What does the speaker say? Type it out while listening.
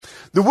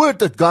The word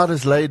that God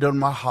has laid on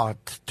my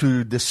heart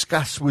to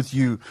discuss with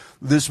you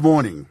this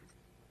morning,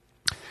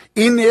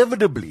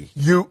 inevitably,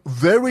 you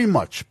very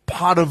much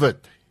part of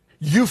it.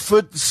 You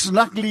fit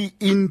snugly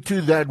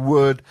into that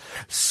word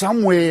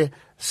somewhere,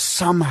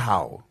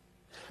 somehow.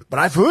 But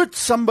I've heard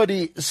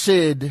somebody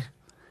said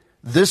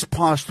this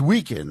past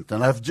weekend,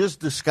 and I've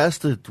just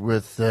discussed it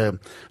with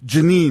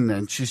Janine,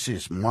 and she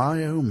says,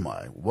 my, oh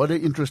my, what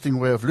an interesting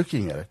way of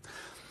looking at it.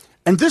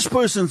 And this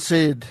person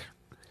said,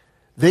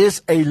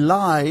 there's a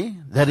lie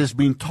that has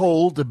been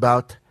told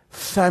about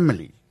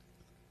family.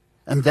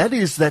 And that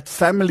is that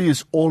family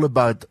is all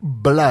about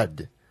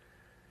blood.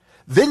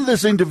 Then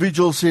this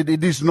individual said,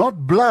 it is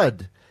not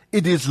blood,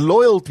 it is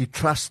loyalty,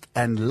 trust,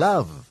 and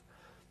love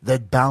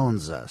that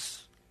bounds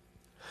us.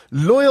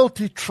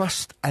 Loyalty,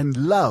 trust, and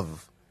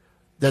love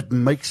that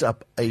makes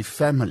up a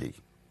family.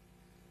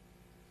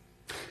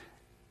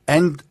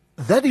 And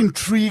that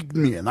intrigued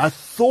me, and I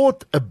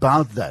thought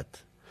about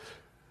that.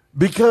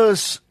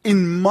 Because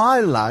in my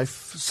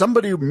life,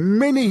 somebody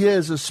many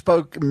years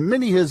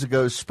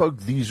ago spoke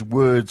these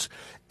words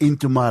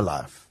into my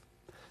life.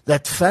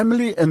 That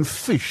family and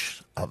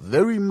fish are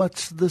very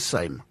much the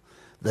same.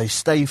 They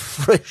stay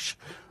fresh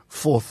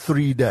for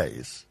 3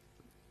 days.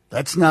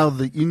 That's now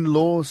the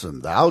in-laws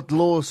and the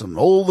outlaws and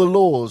all the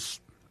laws.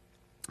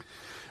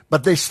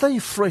 But they stay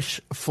fresh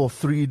for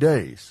 3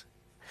 days.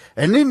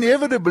 And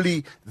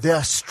inevitably, there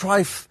are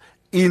strife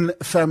in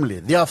family.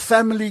 There are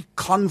family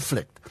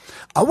conflict.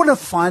 I want to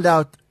find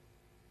out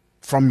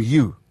from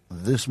you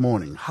this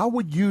morning, how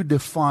would you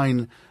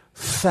define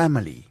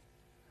family?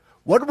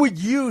 What would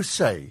you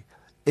say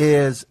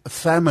is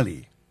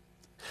family?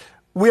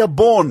 We are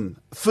born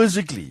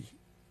physically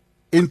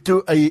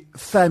into a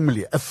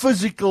family, a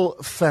physical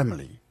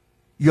family.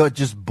 You are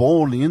just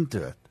born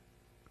into it.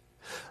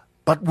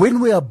 But when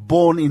we are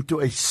born into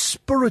a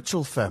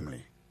spiritual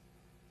family,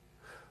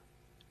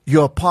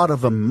 you are part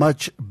of a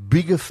much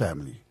bigger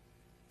family.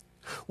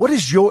 What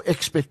is your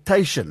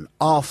expectation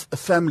of a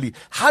family?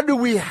 How do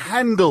we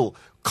handle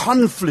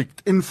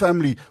conflict in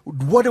family?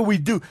 What do we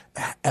do?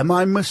 Am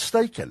I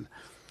mistaken?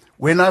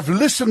 When I've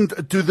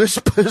listened to this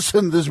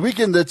person this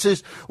weekend that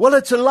says, well,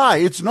 it's a lie.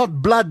 It's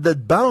not blood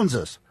that bounds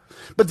us.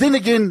 But then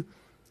again,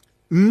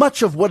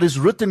 much of what is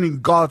written in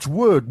God's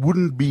word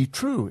wouldn't be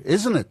true,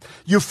 isn't it?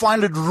 You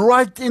find it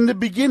right in the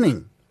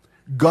beginning.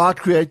 God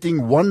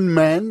creating one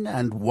man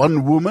and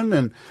one woman,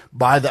 and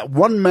by that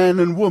one man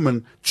and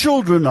woman,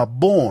 children are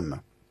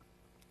born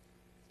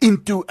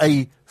into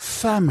a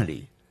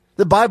family.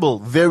 The Bible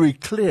very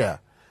clear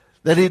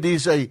that it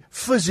is a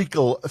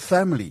physical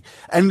family.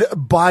 And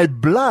by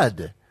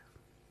blood,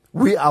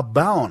 we are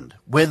bound,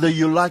 whether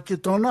you like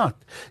it or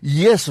not.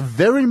 Yes,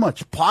 very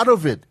much part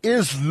of it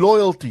is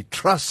loyalty,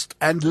 trust,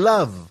 and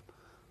love.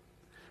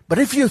 But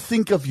if you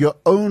think of your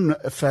own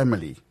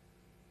family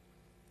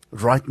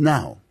right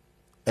now,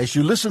 as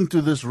you listen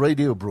to this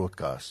radio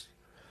broadcast,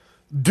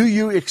 do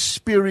you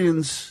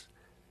experience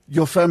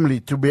your family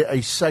to be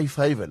a safe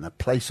haven, a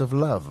place of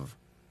love?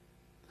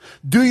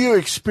 Do you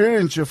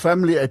experience your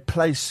family a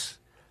place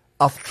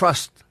of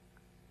trust?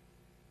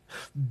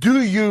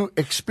 Do you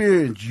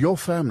experience your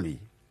family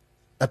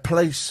a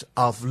place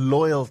of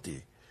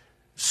loyalty?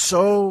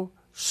 So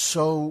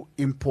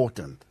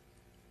important.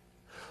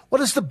 What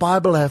does the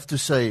Bible have to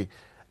say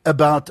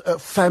about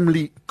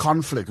family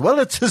conflict? Well,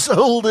 it's as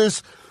old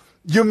as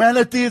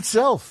humanity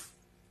itself.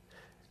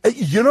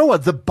 You know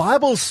what? The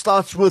Bible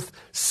starts with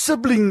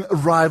sibling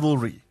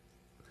rivalry.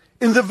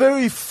 In the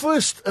very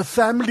first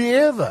family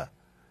ever.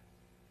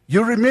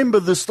 You remember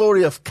the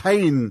story of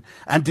Cain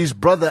and his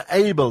brother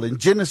Abel in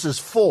Genesis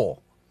 4.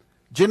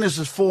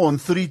 Genesis 4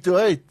 and 3 to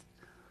 8.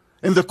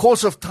 In the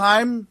course of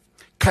time,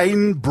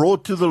 Cain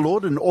brought to the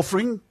Lord an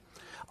offering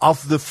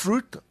of the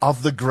fruit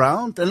of the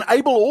ground, and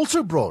Abel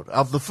also brought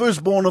of the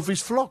firstborn of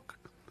his flock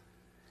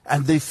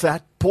and the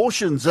fat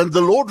portions. And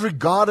the Lord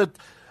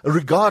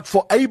regard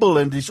for Abel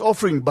and his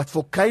offering, but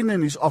for Cain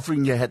and his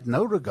offering he had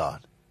no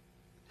regard.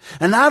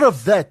 And out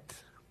of that,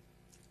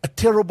 a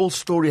terrible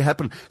story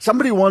happened.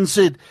 Somebody once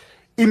said,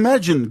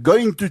 imagine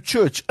going to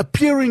church,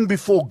 appearing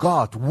before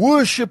God,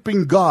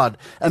 worshiping God,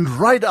 and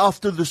right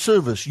after the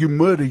service, you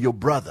murder your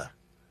brother.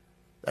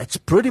 That's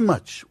pretty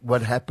much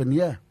what happened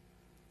here.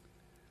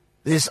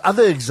 There's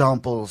other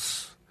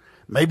examples,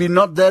 maybe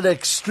not that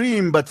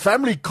extreme, but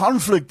family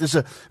conflict is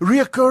a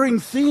reoccurring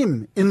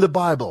theme in the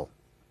Bible.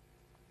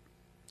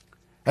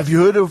 Have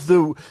you heard of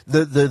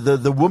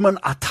the woman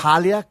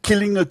Athaliah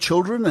killing her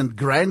children and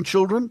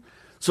grandchildren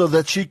so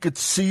that she could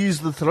seize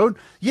the throne?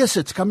 Yes,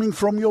 it's coming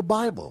from your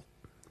Bible.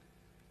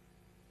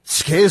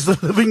 Scares the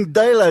living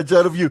daylights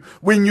out of you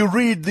when you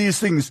read these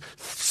things.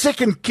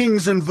 2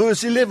 Kings in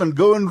verse 11,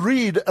 go and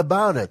read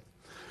about it.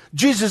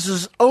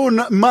 Jesus'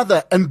 own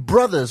mother and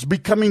brothers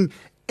becoming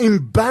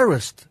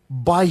embarrassed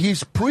by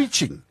his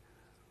preaching.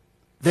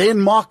 There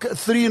in Mark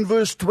 3 and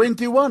verse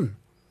 21.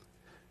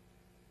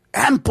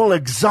 Ample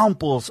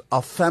examples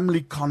of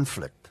family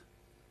conflict.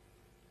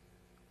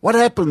 What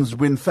happens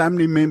when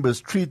family members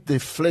treat their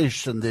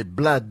flesh and their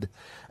blood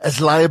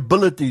as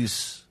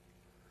liabilities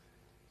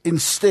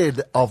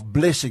instead of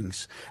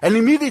blessings. And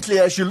immediately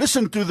as you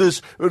listen to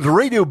this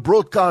radio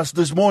broadcast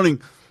this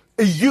morning,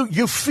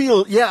 you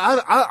feel,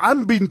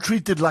 I'm being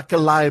treated like a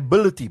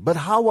liability. But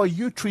how are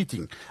you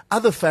treating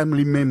other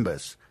family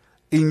members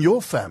in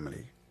your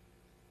family?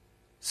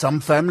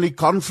 Some family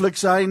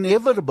conflicts are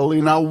inevitable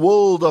in our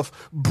world of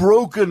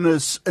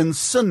brokenness and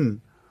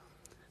sin.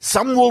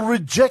 Some will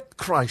reject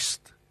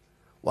Christ,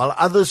 while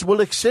others will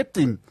accept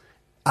Him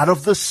out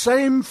of the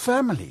same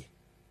family.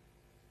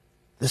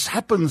 This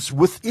happens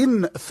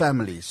within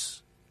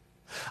families.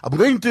 I'm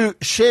going to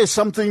share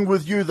something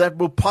with you that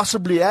will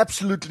possibly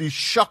absolutely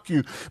shock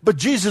you. But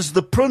Jesus,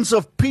 the Prince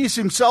of Peace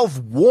Himself,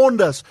 warned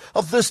us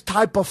of this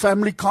type of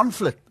family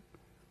conflict.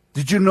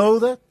 Did you know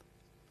that?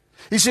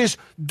 He says,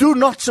 do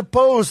not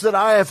suppose that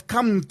I have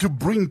come to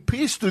bring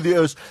peace to the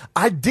earth.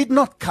 I did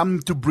not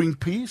come to bring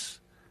peace,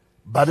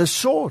 but a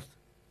sword.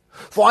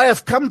 For I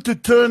have come to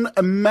turn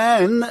a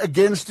man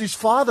against his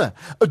father,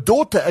 a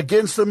daughter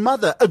against a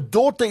mother, a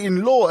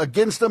daughter-in-law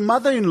against a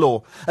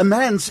mother-in-law. A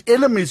man's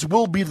enemies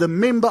will be the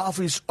member of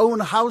his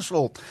own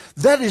household.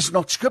 That is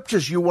not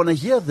scriptures you want to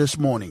hear this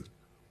morning.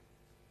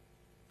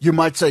 You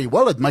might say,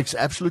 well, it makes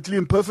absolutely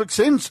and perfect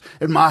sense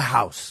in my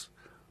house.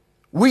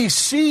 We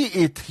see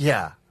it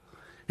here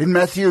in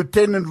Matthew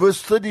 10 and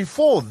verse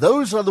 34.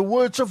 Those are the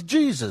words of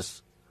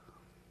Jesus.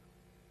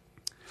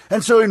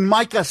 And so in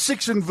Micah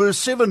 6 and verse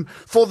 7,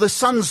 for the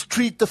sons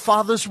treat the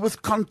fathers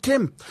with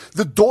contempt.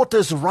 The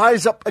daughters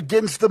rise up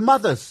against the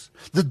mothers.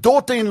 The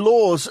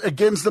daughter-in-laws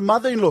against the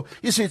mother-in-law.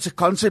 You see, it's a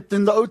concept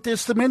in the Old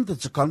Testament.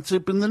 It's a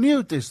concept in the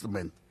New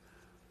Testament.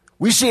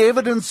 We see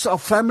evidence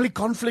of family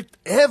conflict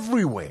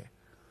everywhere.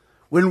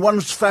 When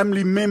one's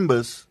family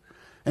members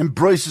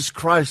embraces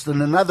Christ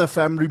and another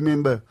family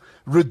member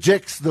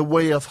rejects the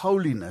way of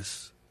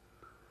holiness,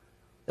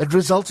 it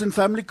results in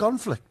family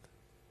conflict.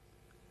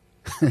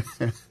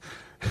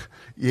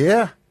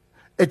 Yeah,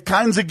 it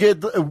kind of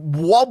gets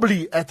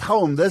wobbly at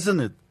home,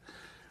 doesn't it?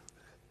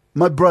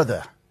 My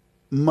brother,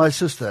 my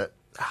sister,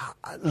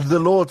 the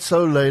Lord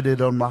so laid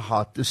it on my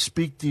heart to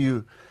speak to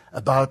you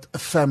about a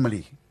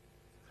family.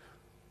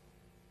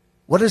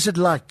 What is it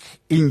like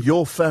in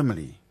your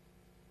family?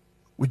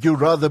 Would you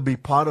rather be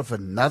part of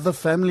another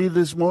family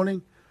this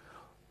morning?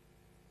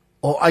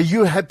 Or are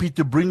you happy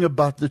to bring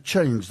about the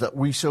change that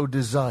we so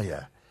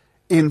desire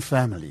in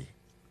family?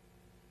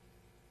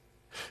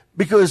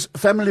 Because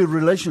family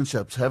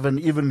relationships have an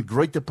even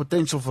greater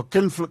potential for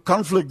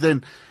conflict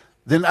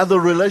than other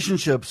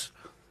relationships.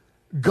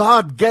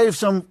 God gave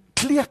some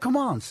clear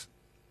commands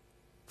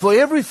for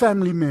every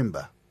family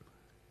member.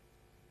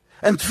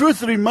 And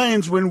truth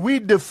remains, when we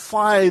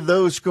defy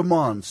those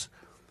commands,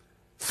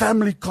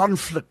 family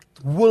conflict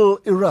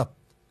will erupt.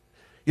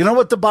 You know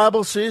what the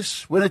Bible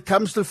says when it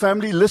comes to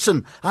family?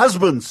 Listen,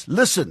 husbands,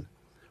 listen.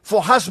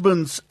 For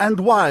husbands and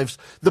wives,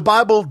 the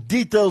Bible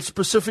details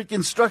specific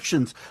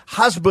instructions.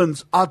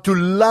 Husbands are to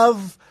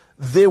love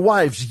their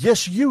wives.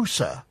 Yes, you,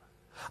 sir,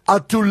 are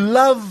to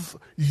love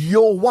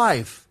your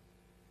wife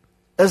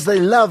as they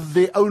love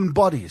their own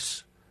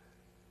bodies.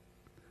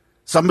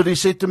 Somebody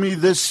said to me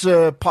this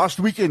past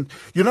weekend,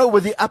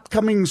 with the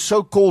upcoming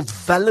so-called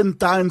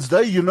Valentine's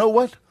Day, you know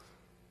what?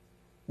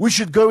 We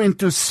should go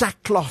into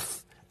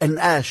sackcloth and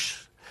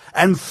ash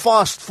and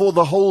fast for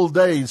the whole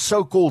day,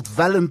 so-called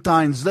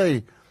Valentine's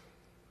Day.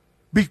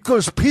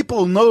 Because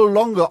people no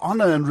longer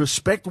honor and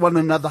respect one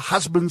another,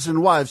 husbands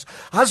and wives.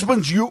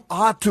 Husbands, you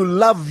are to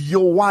love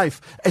your wife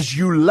as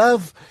you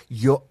love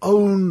your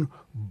own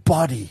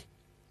body.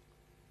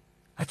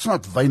 That's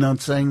not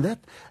Wynand saying that.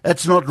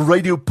 That's not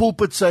Radio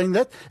Pulpit saying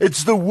that.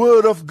 It's the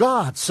Word of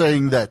God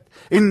saying that.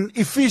 In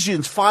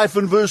Ephesians 5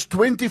 and verse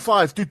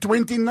 25 to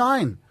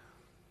 29.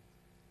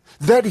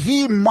 That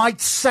He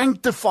might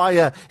sanctify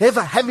her,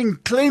 ever having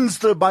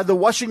cleansed her by the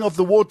washing of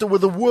the water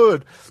with the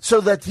word, so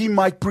that He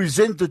might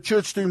present the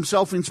church to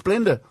Himself in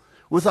splendor,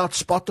 without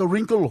spot or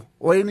wrinkle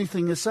or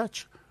anything as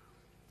such.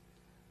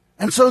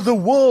 And so the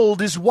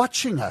world is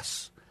watching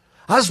us.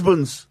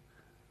 Husbands,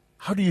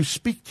 how do you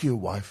speak to your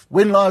wife?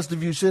 When last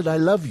have you said, I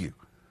love you,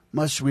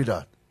 my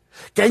sweetheart?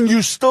 Can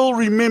you still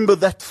remember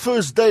that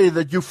first day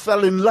that you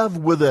fell in love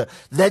with her,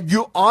 that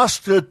you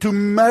asked her to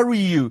marry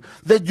you,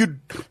 that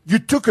you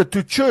took her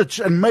to church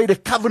and made a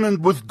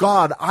covenant with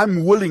God?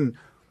 I'm willing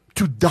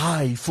to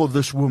die for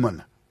this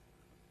woman,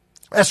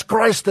 as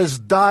Christ has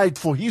died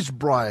for His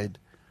bride.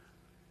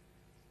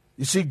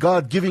 You see,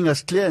 God giving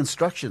us clear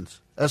instructions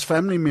as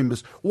family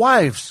members.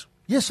 Wives,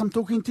 yes, I'm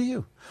talking to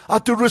you, are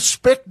to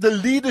respect the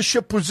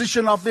leadership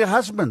position of their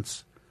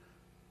husbands.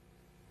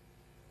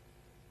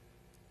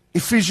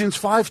 Ephesians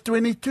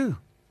 5:22.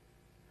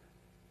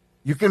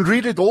 You can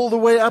read it all the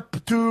way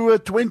up to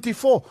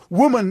 24.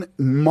 Women,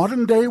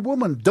 modern day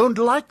women, don't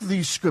like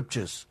these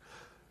scriptures.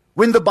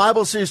 When the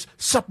Bible says,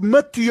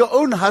 submit to your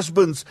own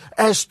husbands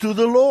as to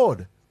the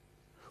Lord.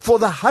 For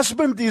the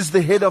husband is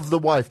the head of the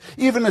wife,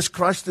 even as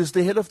Christ is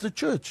the head of the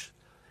church,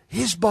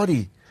 His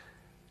body,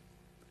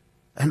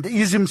 and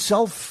is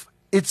Himself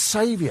its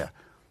Savior.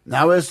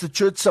 Now as the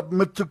church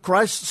submit to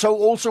Christ, so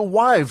also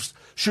wives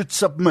should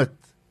submit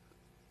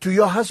to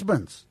your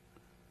husbands.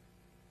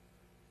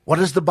 What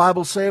does the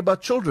Bible say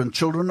about children?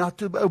 Children are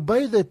to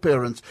obey their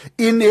parents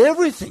in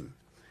everything.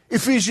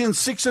 Ephesians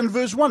 6 and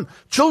verse 1.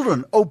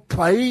 Children,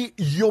 obey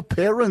your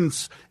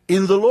parents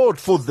in the Lord,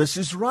 for this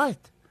is right.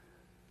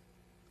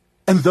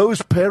 And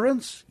those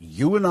parents,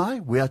 you and I,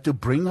 we are to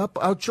bring up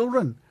our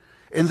children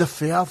in the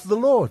fear of the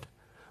Lord.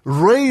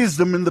 Raise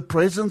them in the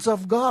presence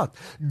of God.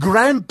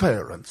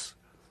 Grandparents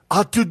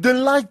are to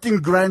delight in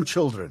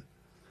grandchildren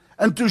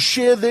and to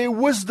share their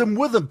wisdom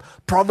with them.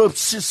 Proverbs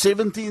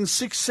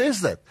 17:6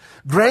 says that.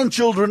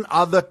 Grandchildren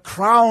are the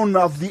crown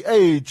of the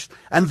aged,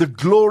 and the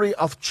glory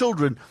of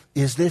children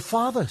is their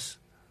fathers.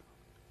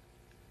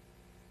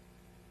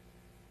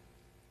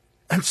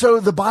 And so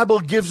the Bible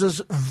gives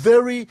us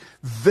very,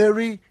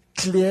 very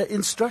clear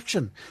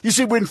instruction. You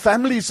see, when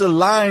families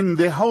align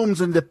their homes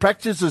and their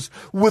practices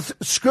with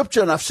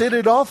Scripture, and I've said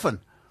it often,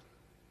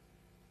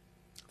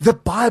 the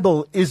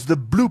Bible is the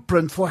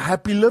blueprint for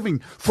happy living,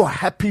 for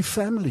happy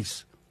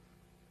families.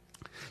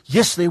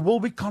 Yes, there will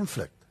be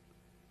conflict.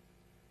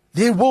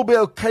 There will be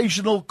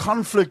occasional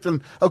conflict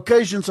and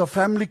occasions of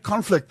family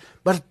conflict,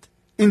 but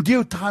in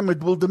due time it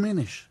will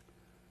diminish.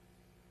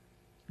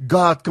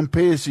 God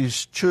compares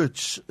His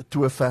church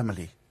to a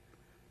family.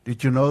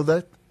 Did you know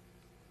that?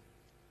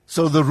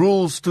 So the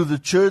rules to the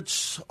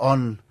church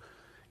on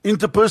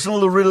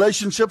interpersonal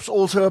relationships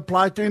also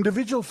apply to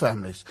individual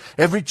families.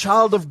 Every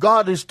child of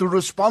God is to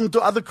respond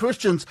to other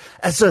Christians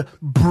as a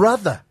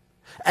brother,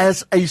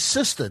 as a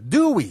sister.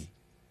 Do we?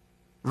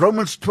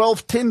 Romans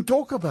 12:10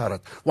 talk about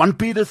it. 1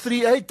 Peter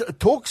 3:8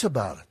 talks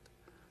about it.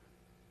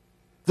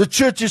 The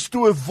church is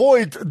to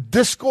avoid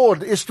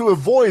discord, is to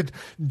avoid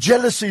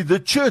jealousy.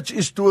 The church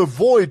is to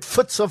avoid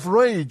fits of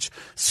rage,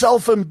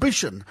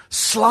 self-ambition,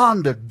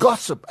 slander,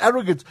 gossip,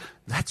 arrogance.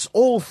 That's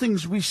all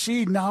things we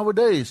see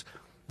nowadays.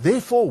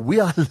 Therefore, we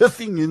are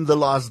living in the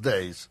last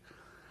days.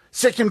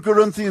 2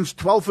 Corinthians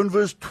 12 and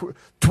verse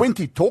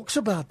 20 talks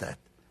about that.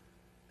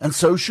 And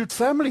so should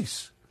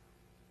families.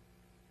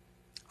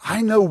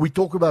 I know we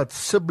talk about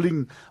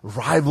sibling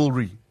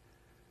rivalry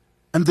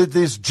and that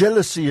there's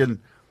jealousy and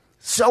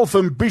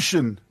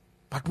self-ambition,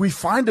 but we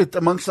find it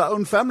amongst our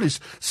own families.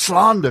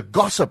 Slander,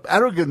 gossip,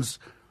 arrogance,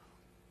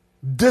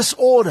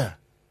 disorder.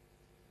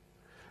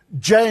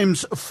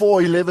 James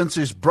 4:11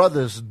 says,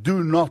 brothers,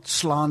 do not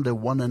slander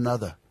one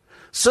another.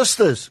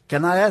 Sisters,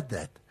 can I add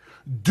that?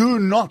 Do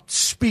not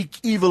speak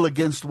evil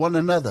against one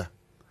another.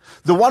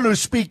 The one who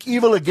speaks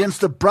evil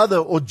against a brother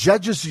or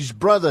judges his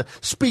brother,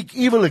 speak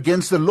evil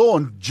against the law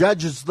and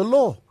judges the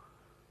law.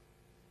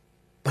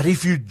 But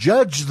if you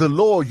judge the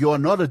law, you are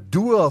not a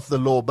doer of the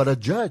law, but a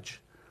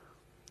judge.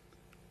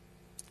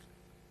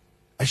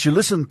 As you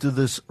listen to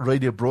this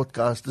radio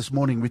broadcast this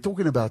morning, we're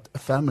talking about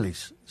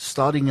families,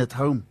 starting at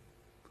home.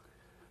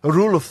 A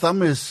rule of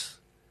thumb is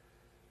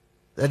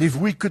that if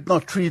we could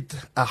not treat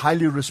a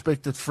highly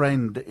respected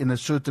friend in a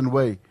certain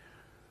way,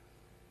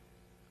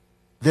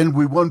 then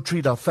we won't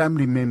treat our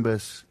family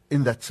members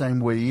in that same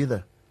way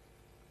either.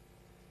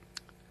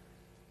 I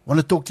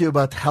want to talk to you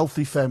about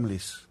healthy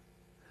families.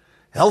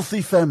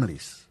 Healthy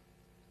families.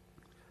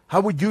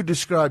 How would you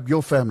describe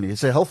your family?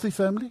 Is it a healthy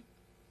family?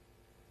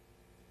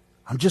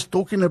 I'm just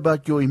talking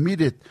about your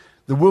immediate,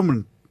 the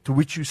woman to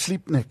which you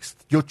sleep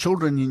next, your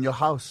children in your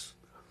house.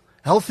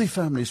 Healthy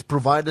families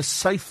provide a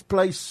safe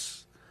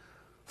place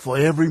for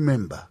every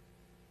member.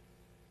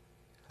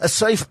 A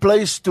safe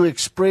place to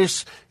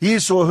express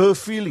his or her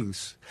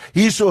feelings,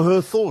 his or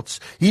her thoughts,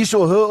 his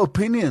or her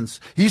opinions,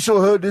 his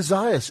or her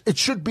desires. It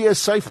should be a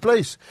safe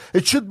place.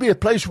 It should be a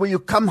place where you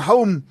come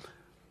home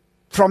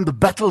from the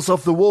battles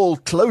of the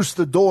world, close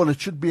the door, and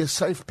it should be a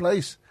safe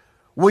place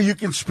where you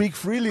can speak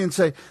freely and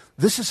say,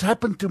 this has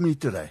happened to me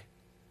today.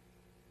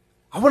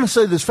 I want to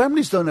say this,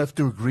 families don't have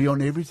to agree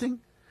on everything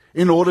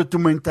in order to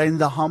maintain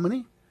the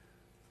harmony.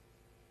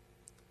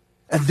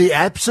 And the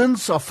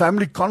absence of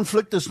family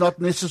conflict is not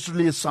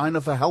necessarily a sign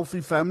of a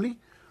healthy family.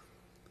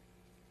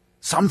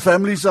 Some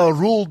families are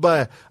ruled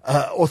by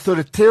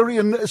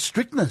authoritarian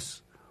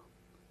strictness.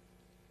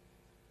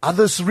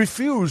 Others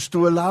refuse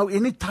to allow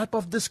any type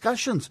of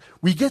discussions.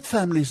 We get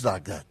families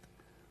like that.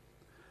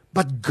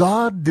 But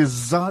God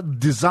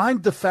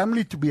designed the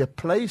family to be a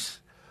place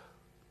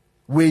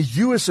where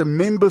you as a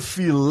member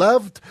feel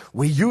loved,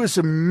 where you as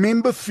a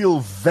member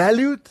feel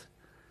valued.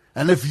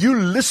 And if you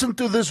listen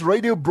to this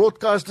radio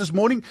broadcast this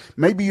morning,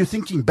 maybe you're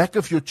thinking back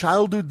of your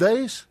childhood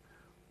days.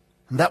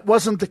 And that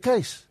wasn't the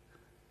case.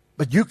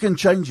 But you can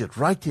change it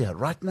right here,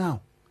 right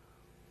now.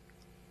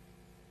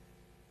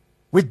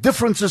 Where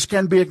differences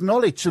can be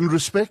acknowledged and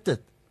respected.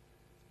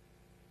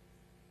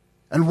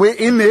 And where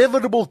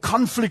inevitable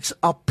conflicts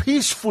are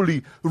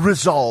peacefully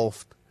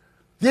resolved.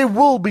 There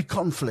will be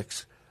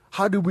conflicts.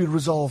 How do we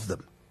resolve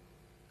them?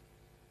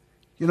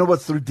 You know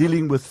what? Through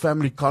dealing with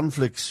family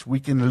conflicts, we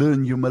can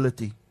learn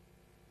humility.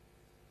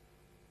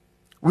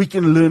 We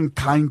can learn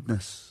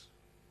kindness.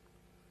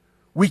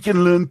 We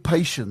can learn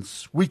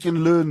patience. We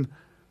can learn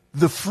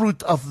the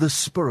fruit of the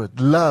Spirit,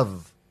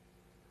 love.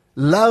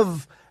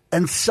 Love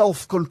and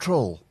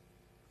self-control.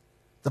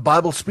 The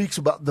Bible speaks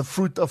about the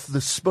fruit of the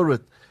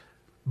Spirit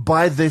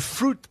By their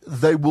fruit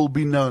they will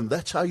be known.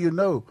 That's how you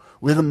know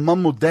whether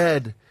mom or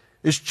dad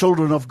is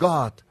children of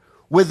God,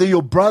 whether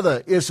your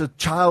brother is a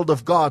child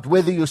of God,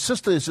 whether your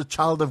sister is a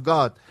child of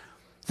God.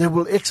 They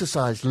will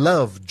exercise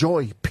love,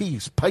 joy,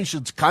 peace,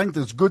 patience,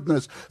 kindness,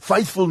 goodness,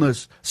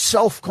 faithfulness,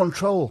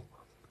 self-control.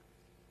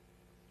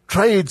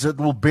 Trades that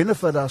will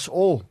benefit us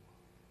all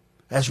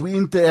as we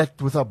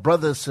interact with our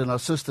brothers and our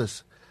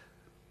sisters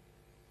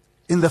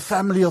in the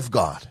family of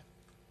God.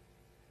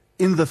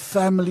 In the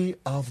family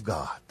of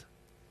God.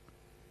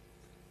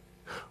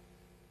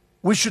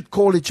 We should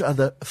call each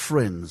other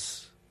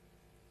friends.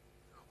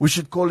 We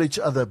should call each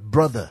other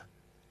brother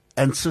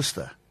and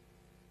sister.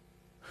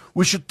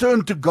 We should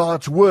turn to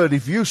God's word.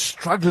 If you're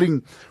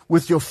struggling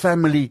with your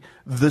family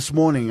this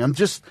morning, I'm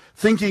just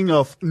thinking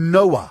of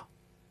Noah.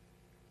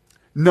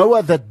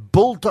 Noah that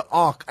built the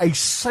ark, a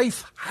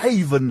safe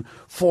haven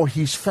for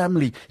his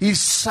family. He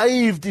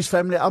saved his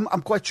family. I'm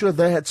quite sure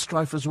they had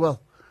strife as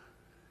well.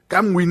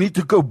 Come, we need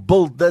to go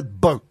build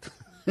that boat.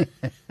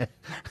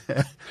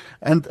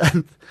 and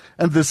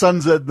the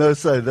sons had no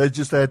say. They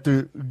just had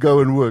to go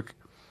and work.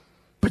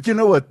 But you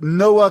know what?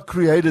 Noah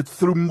created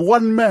through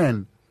one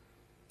man.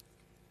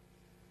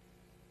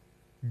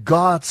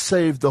 God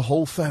saved the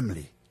whole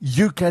family.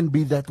 You can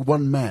be that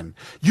one man.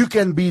 You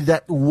can be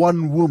that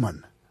one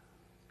woman.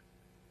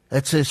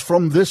 It says,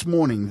 from this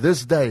morning,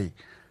 this day,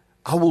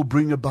 I will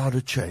bring about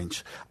a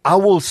change. I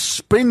will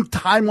spend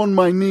time on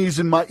my knees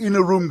in my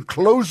inner room,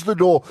 close the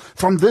door.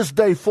 From this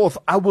day forth,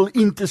 I will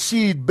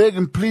intercede, beg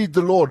and plead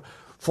the Lord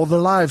for the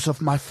lives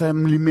of my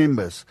family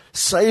members,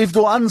 saved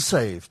or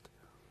unsaved.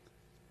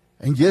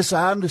 And yes,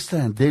 I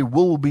understand there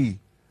will be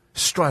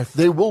strife,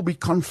 there will be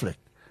conflict.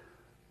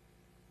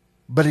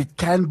 But it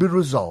can be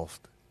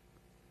resolved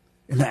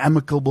in an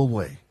amicable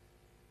way,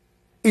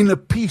 in a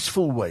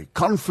peaceful way.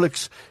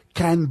 Conflicts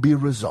can be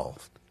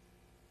resolved.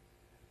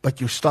 But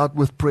you start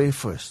with prayer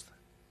first.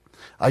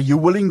 Are you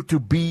willing to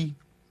be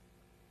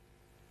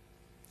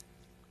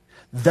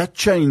that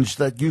change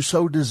that you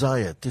so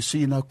desire to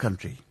see in our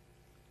country?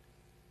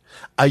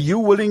 Are you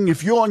willing,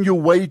 if you're on your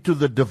way to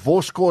the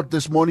divorce court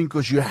this morning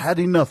because you had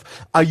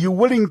enough, are you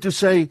willing to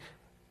say,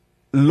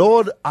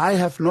 Lord, I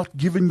have not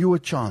given you a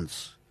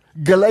chance?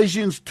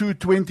 Galatians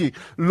 2:20,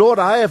 Lord,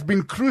 I have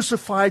been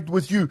crucified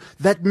with you.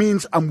 That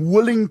means I'm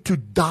willing to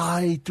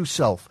die to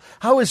self.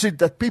 How is it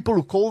that people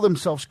who call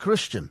themselves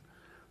Christian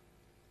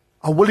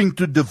are willing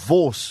to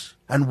divorce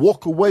and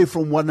walk away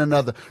from one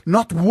another,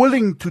 not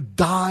willing to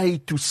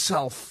die to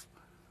self?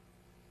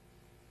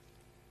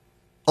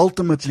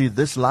 Ultimately,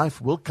 this life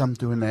will come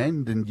to an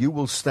end, and you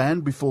will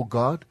stand before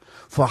God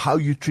for how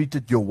you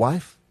treated your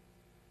wife,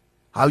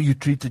 how you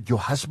treated your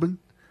husband,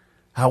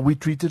 how we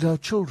treated our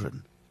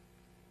children,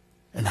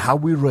 and how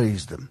we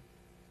raised them.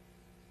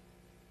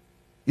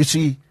 You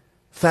see,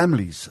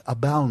 families are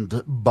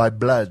bound by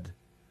blood.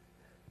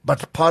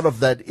 But part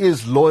of that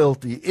is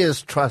loyalty,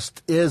 is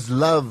trust, is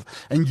love.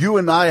 And you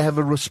and I have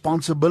a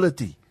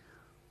responsibility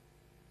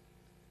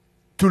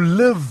to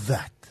live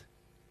that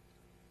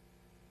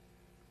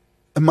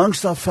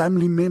amongst our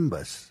family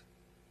members.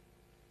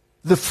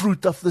 The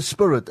fruit of the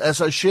Spirit, as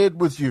I shared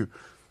with you,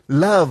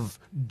 love,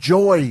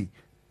 joy,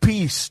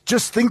 peace.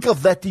 Just think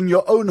of that in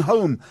your own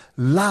home.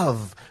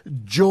 Love,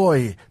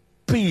 joy,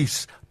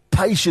 peace,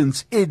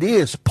 patience. It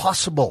is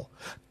possible.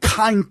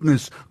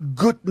 Kindness,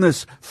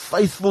 goodness,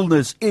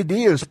 faithfulness. It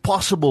is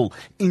possible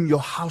in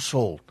your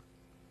household.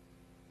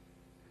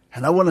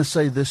 And I want to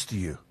say this to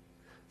you.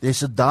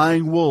 There's a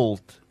dying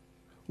world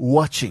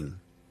watching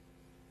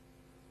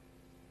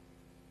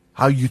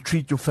how you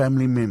treat your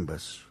family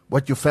members,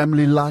 what your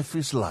family life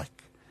is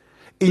like.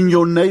 In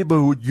your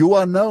neighborhood, you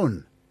are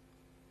known.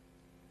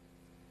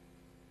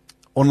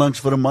 Onlangs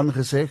vir 'n man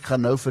gesê, ek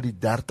gaan nou vir die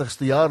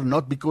 30ste jaar,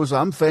 not because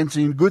I'm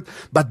fancy and good,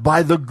 but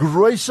by the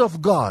grace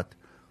of God,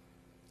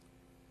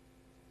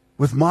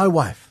 with my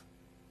wife,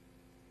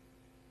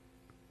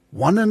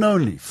 one and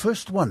only,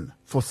 first one,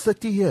 for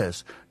 30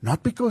 years,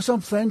 not because I'm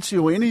fancy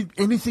or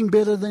anything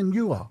better than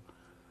you are,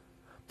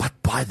 but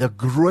by the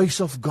grace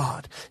of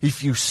God.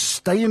 If you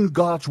stay in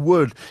God's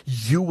word,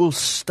 you will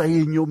stay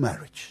in your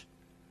marriage.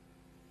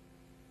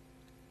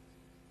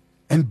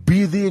 And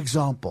be the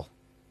example.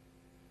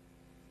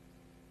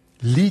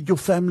 Lead your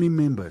family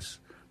members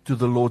to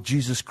the Lord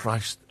Jesus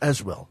Christ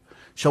as well.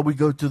 Shall we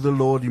go to the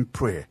Lord in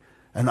prayer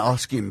and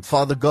ask Him,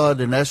 Father God,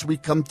 and as we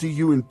come to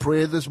you in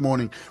prayer this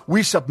morning,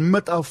 we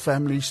submit our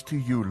families to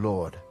you,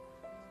 Lord.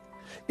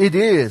 It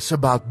is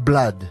about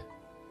blood.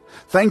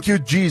 Thank you,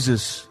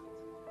 Jesus,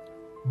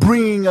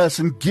 bringing us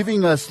and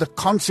giving us the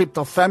concept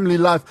of family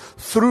life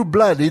through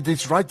blood. It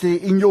is right there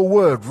in your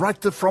word, right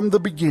there from the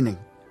beginning.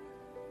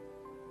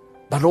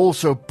 But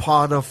also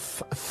part of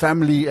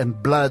family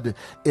and blood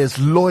is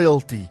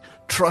loyalty,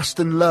 trust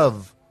and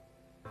love.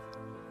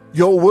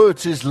 Your word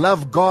says,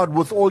 love God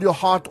with all your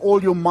heart,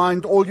 all your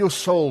mind, all your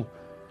soul,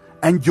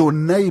 and your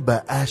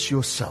neighbor as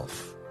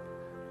yourself.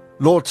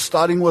 Lord,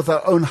 starting with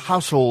our own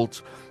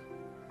households,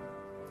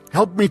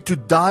 help me to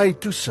die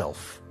to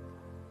self.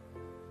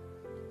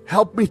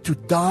 Help me to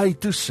die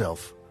to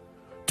self,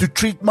 to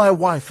treat my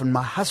wife and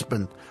my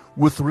husband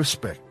with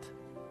respect.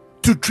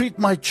 To treat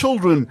my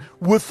children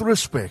with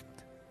respect.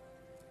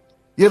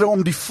 Here,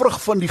 om die vrug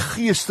van die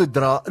Gees te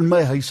dra in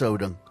my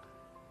huishouding.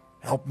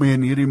 Help my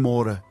in hierdie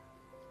môre.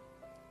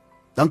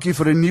 Dankie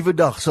vir 'n nuwe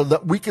dag, so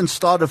that we can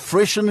start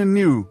afresh and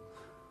anew.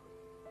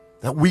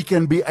 That we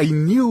can be a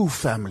new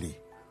family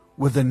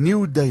with a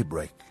new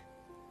daybreak.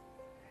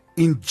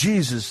 In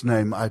Jesus'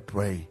 name I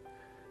pray.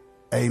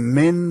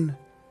 Amen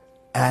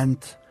and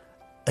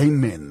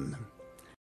amen.